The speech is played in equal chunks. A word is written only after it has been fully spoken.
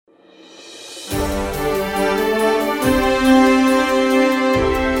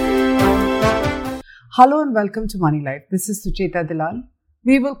Hello and welcome to Money Life. This is Sucheta Dalal.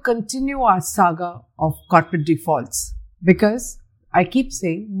 We will continue our saga of corporate defaults because I keep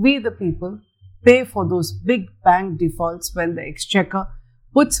saying we the people pay for those big bank defaults when the exchequer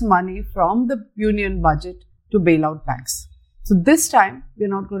puts money from the union budget to bail out banks. So this time we're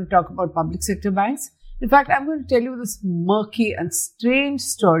not going to talk about public sector banks. In fact, I'm going to tell you this murky and strange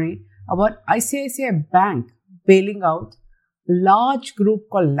story about ICICI Bank bailing out a large group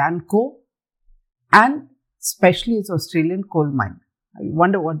called Lanco and especially its Australian coal mine. I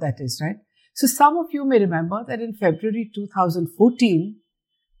wonder what that is, right? So some of you may remember that in February 2014,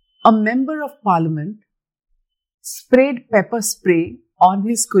 a member of parliament sprayed pepper spray on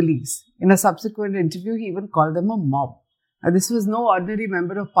his colleagues. In a subsequent interview, he even called them a mob. Now, this was no ordinary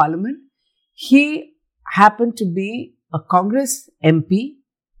member of parliament. He happened to be a Congress MP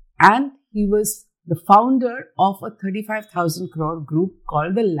and he was the founder of a 35,000 crore group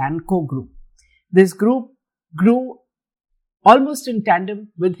called the Lanco Group. This group grew almost in tandem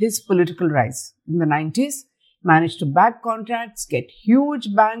with his political rise. In the 90s, managed to bag contracts, get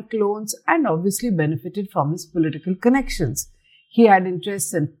huge bank loans, and obviously benefited from his political connections. He had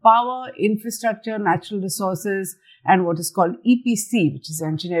interests in power, infrastructure, natural resources, and what is called EPC, which is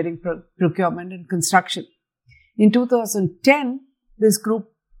engineering, procurement, and construction. In 2010, this group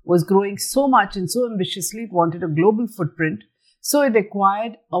was growing so much and so ambitiously, it wanted a global footprint. So it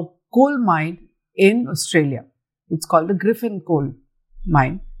acquired a coal mine in Australia. It's called the Griffin Coal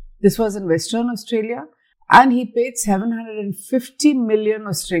Mine. This was in Western Australia and he paid 750 million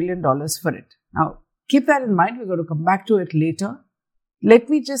Australian dollars for it. Now, keep that in mind. We're going to come back to it later. Let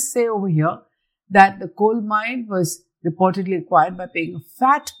me just say over here that the coal mine was reportedly acquired by paying a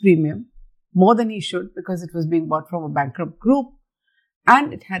fat premium, more than he should, because it was being bought from a bankrupt group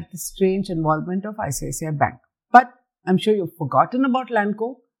and it had the strange involvement of ICICI Bank. But I'm sure you've forgotten about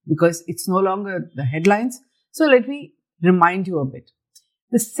Lanco because it's no longer the headlines. So let me remind you a bit.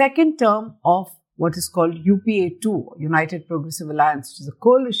 The second term of what is called UPA2, United Progressive Alliance, which is a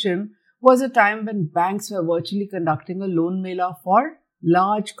coalition, was a time when banks were virtually conducting a loan mailer for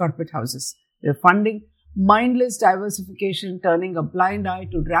large corporate houses. They were funding mindless diversification, turning a blind eye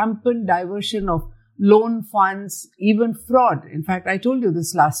to rampant diversion of loan funds, even fraud. In fact, I told you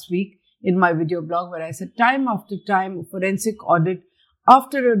this last week in my video blog where I said time after time, a forensic audit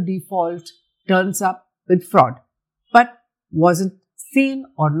after a default turns up with fraud, but wasn't seen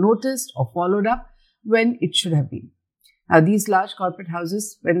or noticed or followed up when it should have been. Now, these large corporate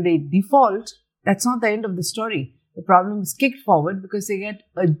houses, when they default, that's not the end of the story. The problem is kicked forward because they get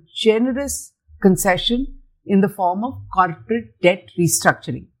a generous concession in the form of corporate debt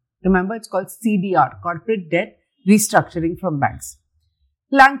restructuring. Remember, it's called CDR, corporate debt restructuring from banks.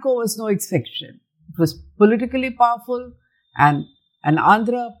 Lanco was no exception. It was politically powerful and an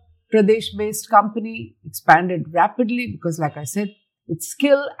Andhra Pradesh-based company, expanded rapidly because, like I said, its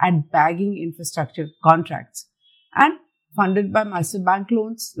skill at bagging infrastructure contracts and funded by massive bank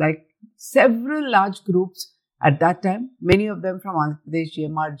loans like several large groups at that time, many of them from Andhra Pradesh,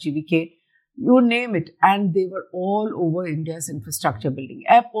 GMR, GVK, you name it. And they were all over India's infrastructure, building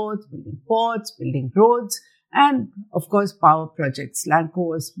airports, building ports, building roads, and of course, power projects. Lanco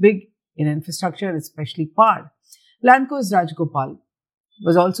was big in infrastructure, especially power. Lanco's Rajgopal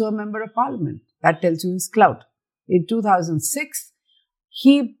was also a member of parliament. That tells you his clout. In 2006,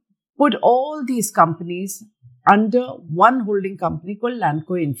 he put all these companies under one holding company called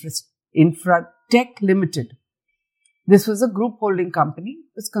Lanco Infratech Limited. This was a group holding company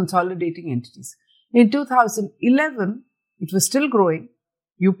with consolidating entities. In 2011, it was still growing,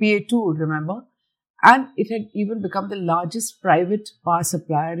 UPA2, remember, and it had even become the largest private power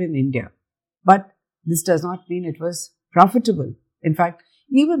supplier in India. But this does not mean it was profitable. In fact,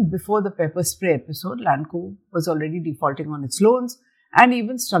 even before the pepper spray episode, Lanco was already defaulting on its loans and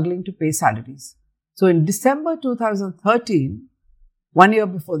even struggling to pay salaries. So in December 2013, 1 year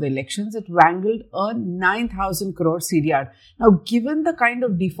before the elections, it wangled a 9,000 crore CDR. Now, given the kind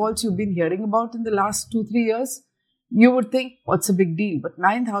of defaults you've been hearing about in the last 2-3 years, you would think, what's a big deal? But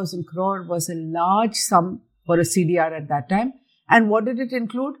 9,000 crore was a large sum for a CDR at that time. And what did it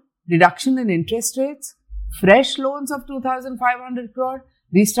include? Reduction in interest rates, fresh loans of 2,500 crore,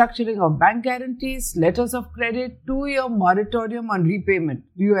 restructuring of bank guarantees, letters of credit, 2-year moratorium on repayment.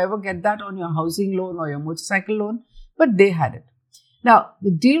 Do you ever get that on your housing loan or your motorcycle loan? But they had it. Now,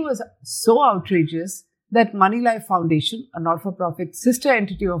 the deal was so outrageous that Money Life Foundation, a not-for-profit sister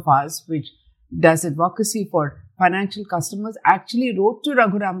entity of ours, which does advocacy for financial customers, actually wrote to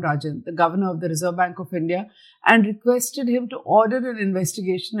Raghuram Rajan, the governor of the Reserve Bank of India, and requested him to order an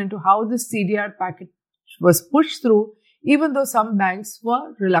investigation into how this CDR package was pushed through, even though some banks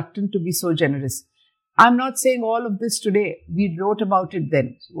were reluctant to be so generous. I'm not saying all of this today. We wrote about it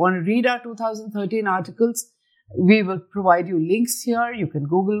then. If you want to read our 2013 articles, we will provide you links here. You can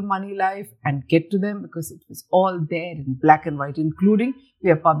Google Money Life and get to them because it was all there in black and white, including we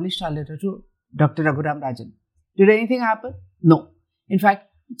have published our letter to Dr. Raghuram Rajan. Did anything happen? No. In fact,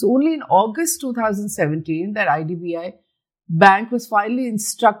 it's only in August 2017 that IDBI Bank was finally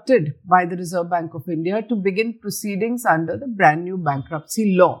instructed by the Reserve Bank of India to begin proceedings under the brand new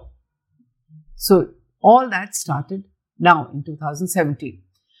bankruptcy law. So all that started now in 2017.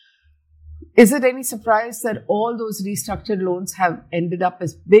 Is it any surprise that all those restructured loans have ended up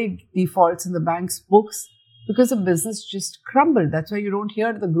as big defaults in the bank's books? Because the business just crumbled. That's why you don't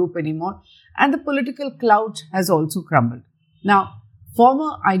hear the group anymore. And the political clout has also crumbled. Now,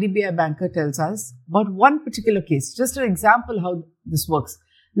 former IDBI banker tells us about one particular case, just an example how this works.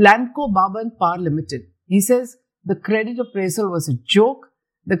 Lanco Barban Power Limited. He says the credit appraisal was a joke.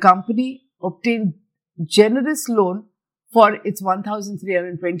 The company obtained generous loan for its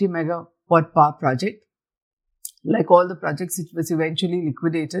 1,320 megawatt power project. Like all the projects, it was eventually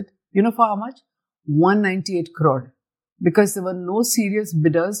liquidated. You know for how much? 198 crore. Because there were no serious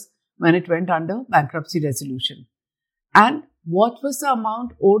bidders when it went under bankruptcy resolution. And what was the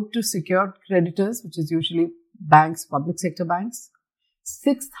amount owed to secured creditors, which is usually banks, public sector banks?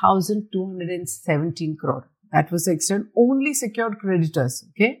 6,217 crore. That was the extent. Only secured creditors.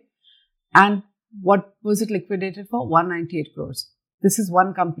 Okay. And what was it liquidated for? 198 crores. This is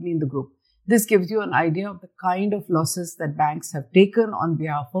one company in the group. This gives you an idea of the kind of losses that banks have taken on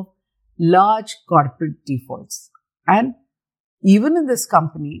behalf of large corporate defaults. And even in this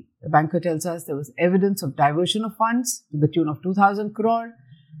company, the banker tells us there was evidence of diversion of funds to the tune of 2,000 crore,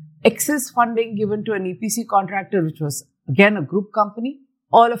 excess funding given to an EPC contractor, which was again a group company,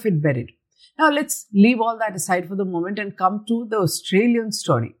 all of it buried. Now let's leave all that aside for the moment and come to the Australian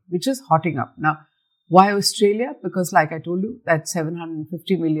story, which is hotting up. Now, why Australia? Because like I told you, that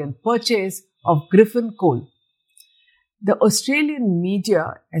 750 million purchase of Griffin coal. The Australian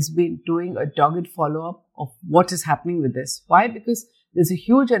media has been doing a dogged follow-up of what is happening with this. Why? Because there's a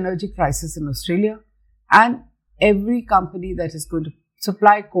huge energy crisis in Australia and every company that is going to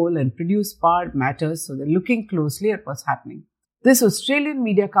supply coal and produce power matters. So they're looking closely at what's happening. This Australian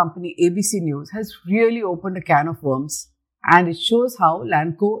media company, ABC News, has really opened a can of worms, and it shows how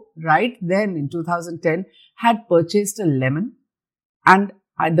Lanco, right then in 2010, had purchased a lemon, and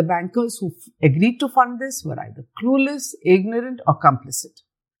the bankers who agreed to fund this were either clueless, ignorant, or complicit.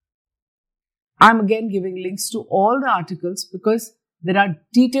 I'm again giving links to all the articles because there are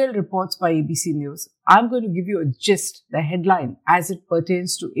detailed reports by ABC News. I'm going to give you a gist, the headline, as it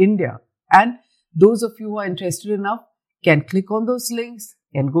pertains to India. And those of you who are interested enough can click on those links,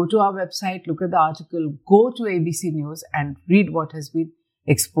 can go to our website, look at the article, go to ABC News and read what has been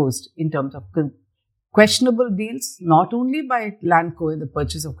exposed in terms of questionable deals, not only by Lanco in the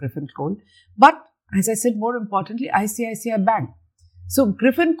purchase of Griffin Coal, but as I said, more importantly, ICICI Bank. So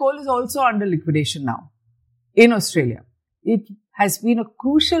Griffin Coal is also under liquidation now in Australia. It has been a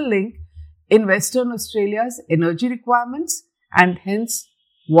crucial link in Western Australia's energy requirements and hence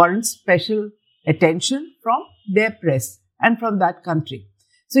warrants special attention from their press and from that country.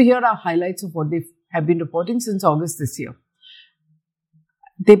 So here are highlights of what they have been reporting since August this year.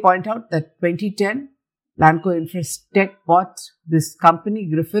 They point out that 2010, Lanco Infratech bought this company,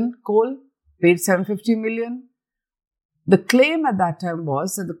 Griffin Coal, paid 750 million. The claim at that time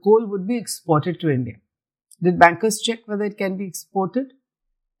was that the coal would be exported to India. Did bankers check whether it can be exported?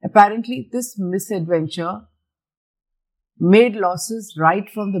 Apparently, this misadventure made losses right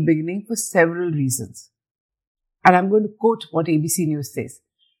from the beginning for several reasons. And I'm going to quote what ABC News says.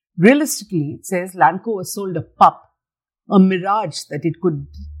 Realistically, it says Lanco was sold a pup, a mirage that it could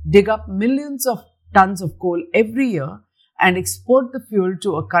dig up millions of tons of coal every year and export the fuel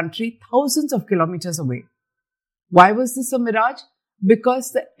to a country thousands of kilometers away. Why was this a mirage?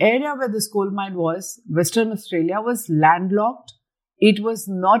 Because the area where this coal mine was, Western Australia, was landlocked. It was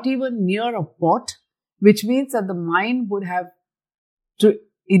not even near a port, which means that the mine would have to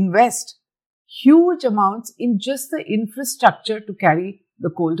invest huge amounts in just the infrastructure to carry the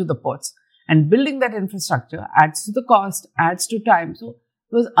coal to the ports. And building that infrastructure adds to the cost, adds to time. So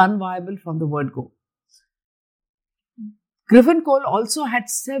it was unviable from the word go. Griffin Coal also had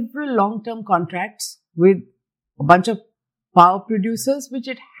several long-term contracts with a bunch of power producers, which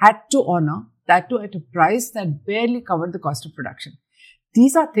it had to honor, that too at a price that barely covered the cost of production.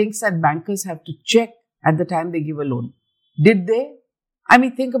 These are things that bankers have to check at the time they give a loan. Did they? I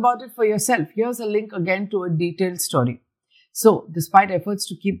mean, think about it for yourself. Here's a link again to a detailed story. So, despite efforts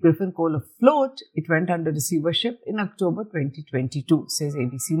to keep Griffin Coal afloat, it went under receivership in October 2022, says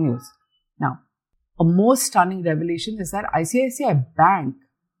ABC News. Now, a most stunning revelation is that ICICI Bank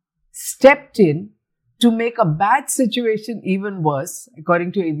stepped in to make a bad situation even worse,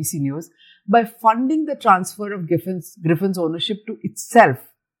 according to ABC News, by funding the transfer of Griffin's ownership to itself.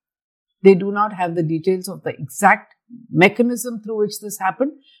 They do not have the details of the exact mechanism through which this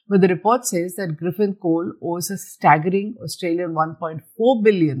happened, but the report says that Griffin Coal owes a staggering Australian 1.4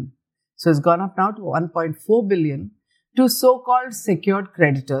 billion. So it's gone up now to 1.4 billion to so-called secured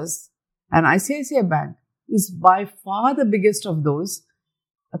creditors. And ICICI Bank is by far the biggest of those,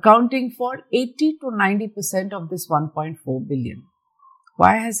 accounting for 80 to 90% of this 1.4 billion.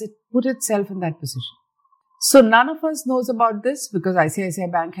 Why has it put itself in that position? So none of us knows about this because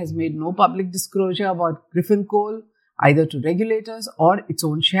ICICI Bank has made no public disclosure about Griffin Coal, either to regulators or its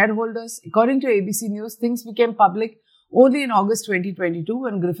own shareholders. According to ABC News, things became public only in August 2022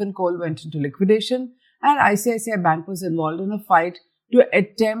 when Griffin Coal went into liquidation and ICICI Bank was involved in a fight to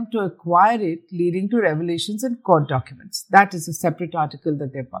attempt to acquire it, leading to revelations in court documents. That is a separate article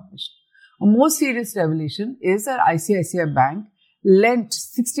that they published. A more serious revelation is that ICICI Bank lent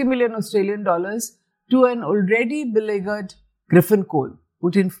 60 million Australian dollars to an already beleaguered Griffin Coal,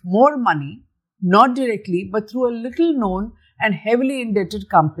 put in more money, not directly, but through a little known and heavily indebted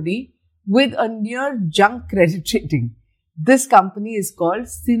company with a near junk credit rating. This company is called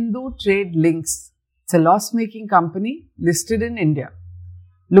Sindhu Trade Links. It's a loss-making company listed in India.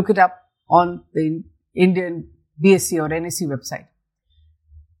 Look it up on the Indian BSE or NSE website.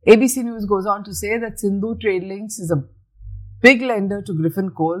 ABC News goes on to say that Sindhu Trade Links is a big lender to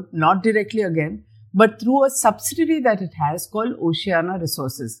Griffin Coal, not directly again, but through a subsidiary that it has called Oceana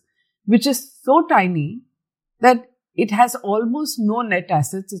Resources, which is so tiny that it has almost no net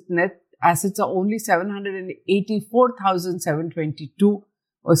assets. Its net assets are only 784,722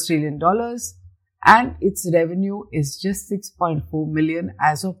 Australian dollars and its revenue is just 6.4 million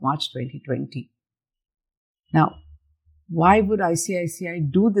as of March 2020. Now, why would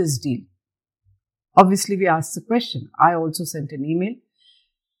ICICI do this deal? Obviously, we asked the question. I also sent an email.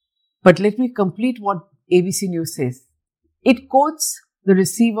 But let me complete what ABC News says. It quotes the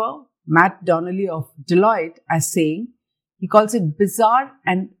receiver, Matt Donnelly of Deloitte, as saying, he calls it bizarre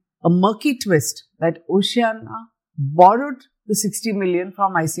and a murky twist that Oceana borrowed the 60 million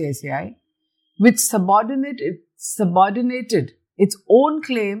from ICICI, which subordinated its own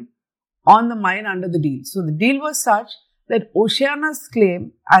claim on the mine under the deal. So the deal was such that Oceana's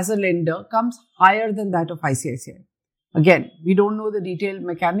claim as a lender comes higher than that of ICICI. Again, we don't know the detailed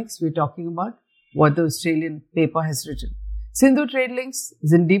mechanics. We're talking about what the Australian paper has written. Sindhu Trade Links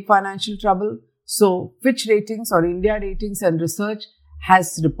is in deep financial trouble. So Fitch Ratings or India Ratings and Research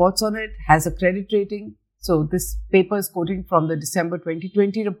has reports on it, has a credit rating. So this paper is quoting from the December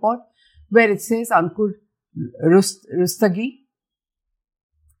 2020 report where it says Ankur Rustagi,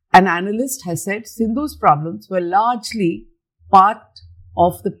 an analyst, has said Sindhu's problems were largely part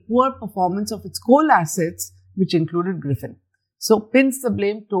of the poor performance of its coal assets, which included Griffin. So pins the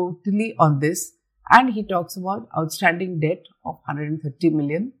blame totally on this and he talks about outstanding debt of 130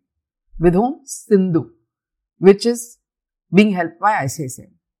 million with whom? Sindhu, which is being helped by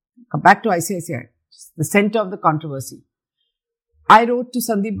ICICI. Come back to ICICI, the center of the controversy. I wrote to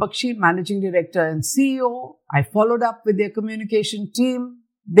Sandeep Bakshi, Managing Director and CEO. I followed up with their communication team.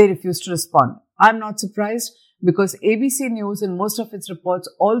 They refused to respond. I'm not surprised because ABC News in most of its reports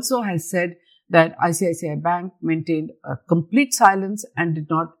also has said that ICICI Bank maintained a complete silence and did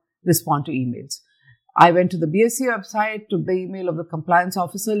not respond to emails. I went to the BSE website, took the email of the compliance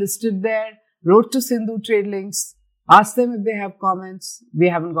officer listed there, wrote to Sindhu Trade Links, asked them if they have comments. We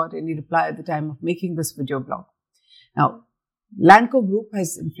haven't got any reply at the time of making this video blog. Now, Lanco Group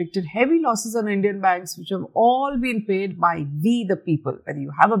has inflicted heavy losses on Indian banks, which have all been paid by we, the people. Whether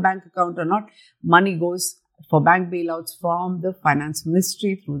you have a bank account or not, money goes for bank bailouts from the finance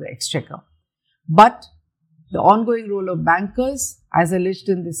ministry through the exchequer. But the ongoing role of bankers, as alleged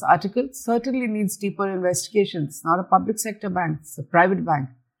in this article, certainly needs deeper investigation. It's not a public sector bank, it's a private bank.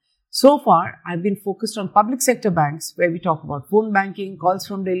 So far, I've been focused on public sector banks where we talk about phone banking, calls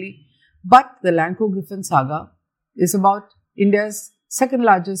from Delhi. But the Lanco Griffin saga is about India's second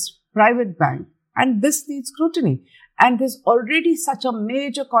largest private bank, and this needs scrutiny. And there's already such a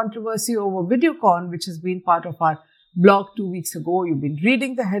major controversy over Videocon, which has been part of our blog 2 weeks ago. You've been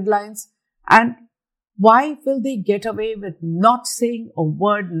reading the headlines. And why will they get away with not saying a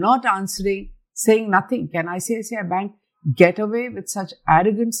word, not answering, saying nothing? Can ICICI Bank get away with such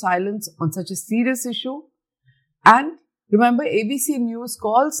arrogant silence on such a serious issue? And remember, ABC News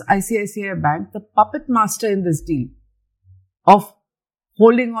calls ICICI Bank the puppet master in this deal of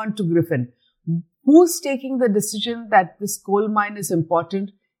holding on to Griffin. Who's taking the decision that this coal mine is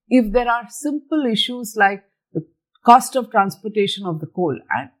important if there are simple issues like the cost of transportation of the coal,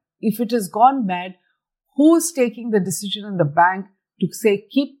 and if it has gone bad, who's taking the decision in the bank to say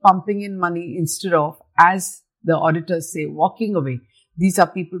keep pumping in money instead of, as the auditors say, walking away? These are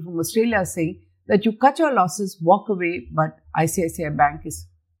people from Australia saying that you cut your losses, walk away, but ICICI Bank is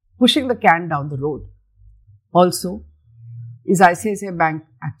pushing the can down the road. Also, is ICICI Bank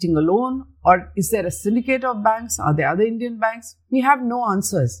acting alone, or is there a syndicate of banks? Are there other Indian banks? We have no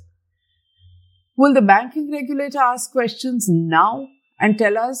answers. Will the banking regulator ask questions now and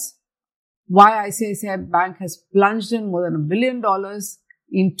tell us why ICICI Bank has plunged in more than $1 billion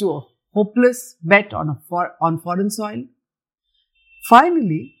into a hopeless bet on foreign soil?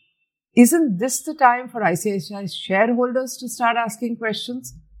 Finally, isn't this the time for ICICI shareholders to start asking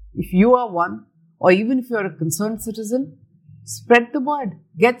questions? If you are one, or even if you are a concerned citizen, spread the word.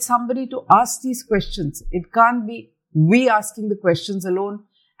 Get somebody to ask these questions. It can't be we asking the questions alone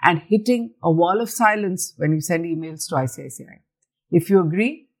and hitting a wall of silence when you send emails to ICICI. If you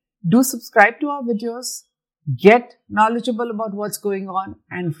agree, do subscribe to our videos, get knowledgeable about what's going on,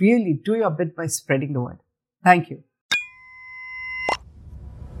 and really do your bit by spreading the word. Thank you.